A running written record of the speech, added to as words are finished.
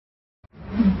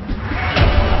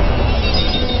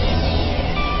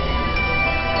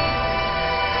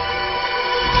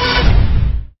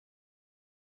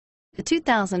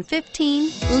2015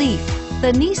 LEAF.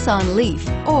 The Nissan LEAF,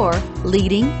 or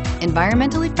leading,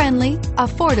 environmentally friendly,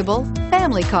 affordable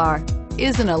family car,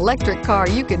 is an electric car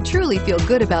you can truly feel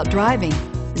good about driving.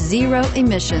 Zero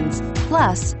emissions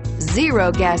plus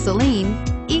zero gasoline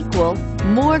equal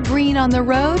more green on the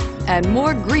road and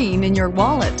more green in your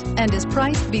wallet, and is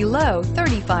priced below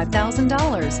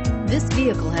 $35,000. This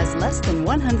vehicle has less than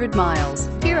 100 miles.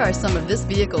 Here are some of this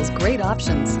vehicle's great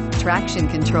options: traction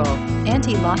control,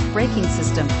 anti-lock braking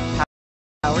system,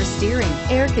 power steering,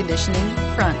 air conditioning,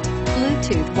 front,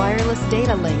 Bluetooth wireless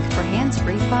data link for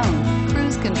hands-free phone,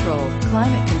 cruise control,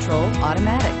 climate control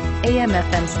automatic,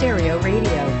 AM/FM stereo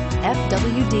radio,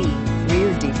 FWD,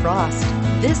 rear defrost.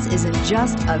 This isn't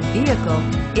just a vehicle,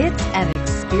 it's an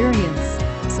experience.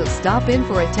 So stop in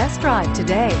for a test drive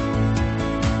today.